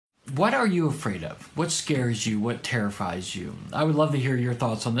What are you afraid of? What scares you? What terrifies you? I would love to hear your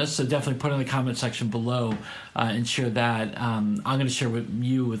thoughts on this, so definitely put in the comment section below and share that. I'm going to share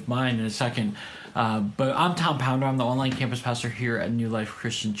with mine in a second. But I'm Tom Pounder. I'm the online campus pastor here at New Life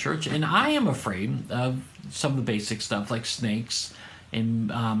Christian Church, and I am afraid of some of the basic stuff like snakes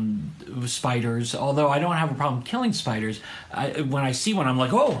and spiders. Although I don't have a problem killing spiders, when I see one, I'm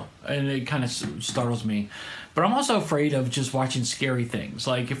like, oh, and it kind of startles me. But I'm also afraid of just watching scary things.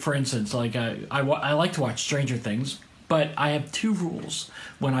 Like, for instance, like I like to watch Stranger Things, but I have two rules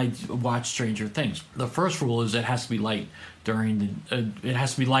when I watch Stranger Things. The first rule is it has to be light it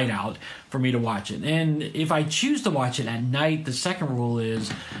has to be light out for me to watch it. And if I choose to watch it at night, the second rule is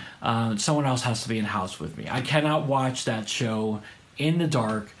someone else has to be in the house with me. I cannot watch that show in the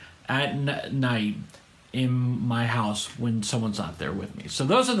dark at night in my house when someone's not there with me. So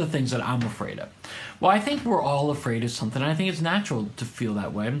those are the things that I'm afraid of. Well, I think we're all afraid of something. I think it's natural to feel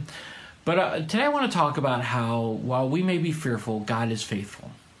that way. But today I want to talk about how while we may be fearful, God is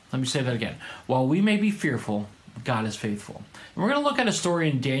faithful. Let me say that again. While we may be fearful, God is faithful. And we're going to look at a story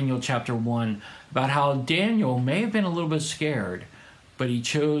in Daniel chapter 1 about how Daniel may have been a little bit scared, but he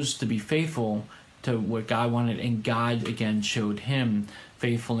chose to be faithful to what God wanted, and God again showed him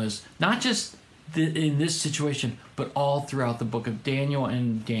faithfulness, not just in this situation, but all throughout the book of Daniel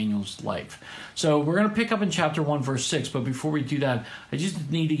and Daniel's life. So we're going to pick up in chapter 1, verse 6, but before we do that, I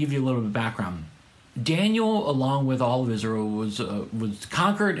just need to give you a little bit of background. Daniel, along with all of Israel, was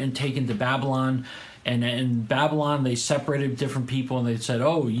conquered and taken to Babylon. And in Babylon, they separated different people, and they said,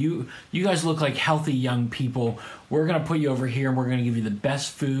 oh, you guys look like healthy young people. We're going to put you over here, and we're going to give you the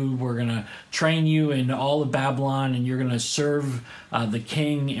best food. We're going to train you in all of Babylon, and you're going to serve the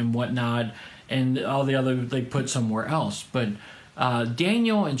king and whatnot. And all the other, they put somewhere else. But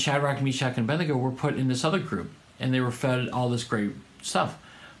Daniel and Shadrach, Meshach, and Abednego were put in this other group, and they were fed all this great stuff.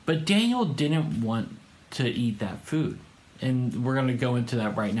 But Daniel didn't want to eat that food. And we're going to go into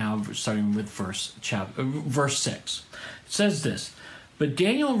that right now, starting with verse 6. It says this, "But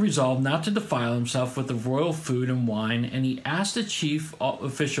Daniel resolved not to defile himself with the royal food and wine, and he asked the chief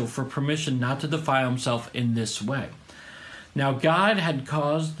official for permission not to defile himself in this way. Now God had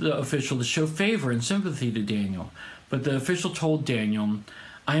caused the official to show favor and sympathy to Daniel, but the official told Daniel,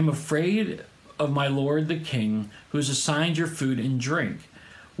 'I am afraid of my lord the king, who has assigned your food and drink.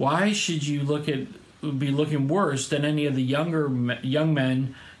 Why should you be looking worse than any of the young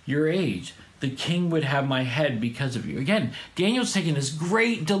men your age? The king would have my head because of you.'" Again, Daniel's taking this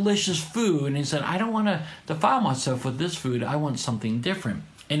great, delicious food, and he said, "I don't want to defile myself with this food. I want something different."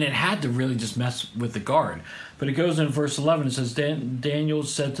 And it had to really just mess with the guard. But it goes in verse 11, it says, Daniel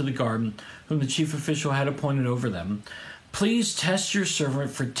said to the guard, whom the chief official had appointed over them, "Please test your servant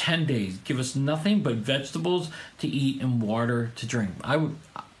for 10 days. Give us nothing but vegetables to eat and water to drink."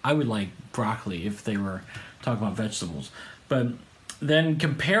 I would like broccoli if they were talking about vegetables. "But then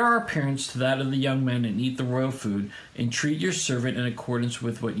compare our appearance to that of the young men and eat the royal food and treat your servant in accordance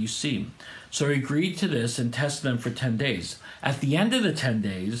with what you see." So he agreed to this and tested them for 10 days. At the end of the 10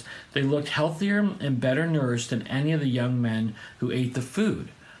 days, they looked healthier and better nourished than any of the young men who ate the food.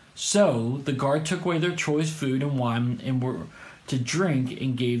 So the guard took away their choice food and wine and were to drink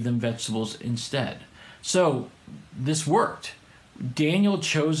and gave them vegetables instead. So this worked. Daniel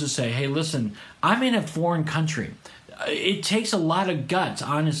chose to say, hey, listen, I'm in a foreign country. It takes a lot of guts,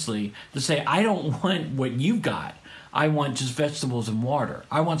 honestly, to say, I don't want what you've got. I want just vegetables and water.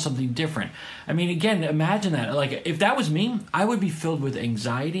 I want something different. I mean, again, imagine that. Like, if that was me, I would be filled with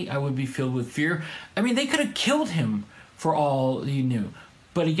anxiety. I would be filled with fear. I mean, they could have killed him for all he knew.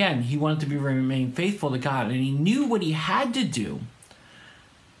 But again, he wanted to remain faithful to God, and he knew what he had to do,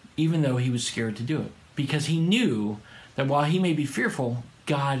 even though he was scared to do it, because he knew that while he may be fearful,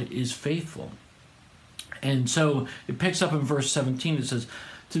 God is faithful. And so it picks up in verse 17. It says,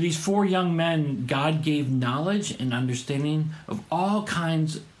 "To these 4 young men, God gave knowledge and understanding of all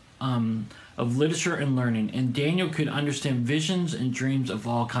kinds of literature and learning, and Daniel could understand visions and dreams of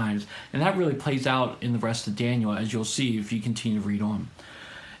all kinds." And that really plays out in the rest of Daniel, as you'll see if you continue to read on.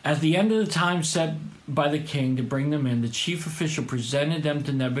 "At the end of the time set by the king to bring them in, the chief official presented them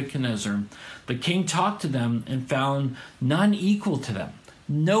to Nebuchadnezzar. The king talked to them and found none equal to them.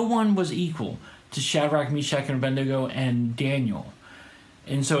 No one was equal to Shadrach, Meshach, and Abednego and Daniel.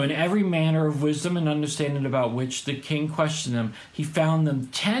 And so in every manner of wisdom and understanding about which the king questioned them, he found them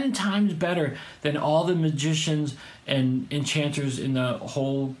 10 times better than all the magicians and enchanters in the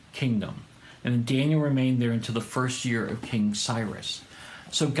whole kingdom. And Daniel remained there until the first year of King Cyrus."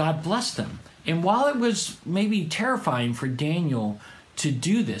 So God blessed them. And while it was maybe terrifying for Daniel to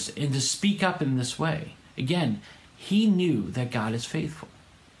do this and to speak up in this way, again, he knew that God is faithful.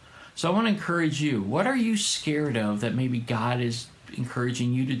 So I want to encourage you. What are you scared of that maybe God is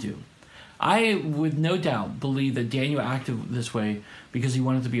encouraging you to do? I would no doubt believe that Daniel acted this way because he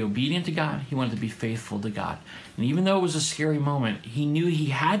wanted to be obedient to God. He wanted to be faithful to God. And even though it was a scary moment, he knew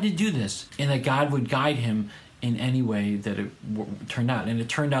he had to do this and that God would guide him in any way that it turned out. And it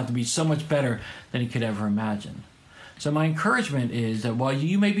turned out to be so much better than he could ever imagine. So my encouragement is that while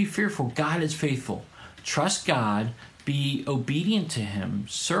you may be fearful, God is faithful. Trust God, be obedient to him,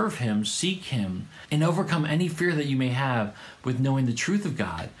 serve him, seek him, and overcome any fear that you may have with knowing the truth of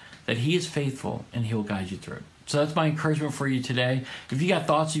God, that he is faithful and he will guide you through it. So that's my encouragement for you today. If you got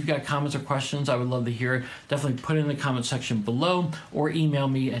thoughts, you've got comments or questions, I would love to hear it. Definitely put it in the comment section below or email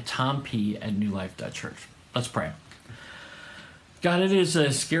me at tomp@newlife.church. Let's pray. God, it is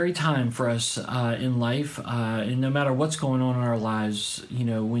a scary time for us in life, and no matter what's going on in our lives, you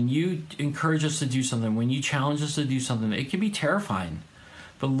know, when you encourage us to do something, when you challenge us to do something, it can be terrifying.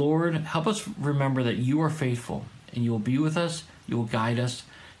 But Lord, help us remember that you are faithful and you will be with us, you will guide us,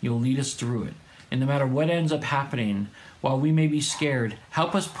 you'll lead us through it. And no matter what ends up happening, while we may be scared,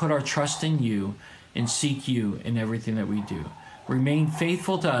 help us put our trust in you and seek you in everything that we do. Remain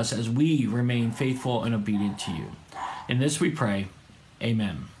faithful to us as we remain faithful and obedient to you. In this we pray,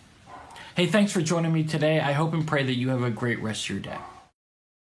 amen. Hey, thanks for joining me today. I hope and pray that you have a great rest of your day.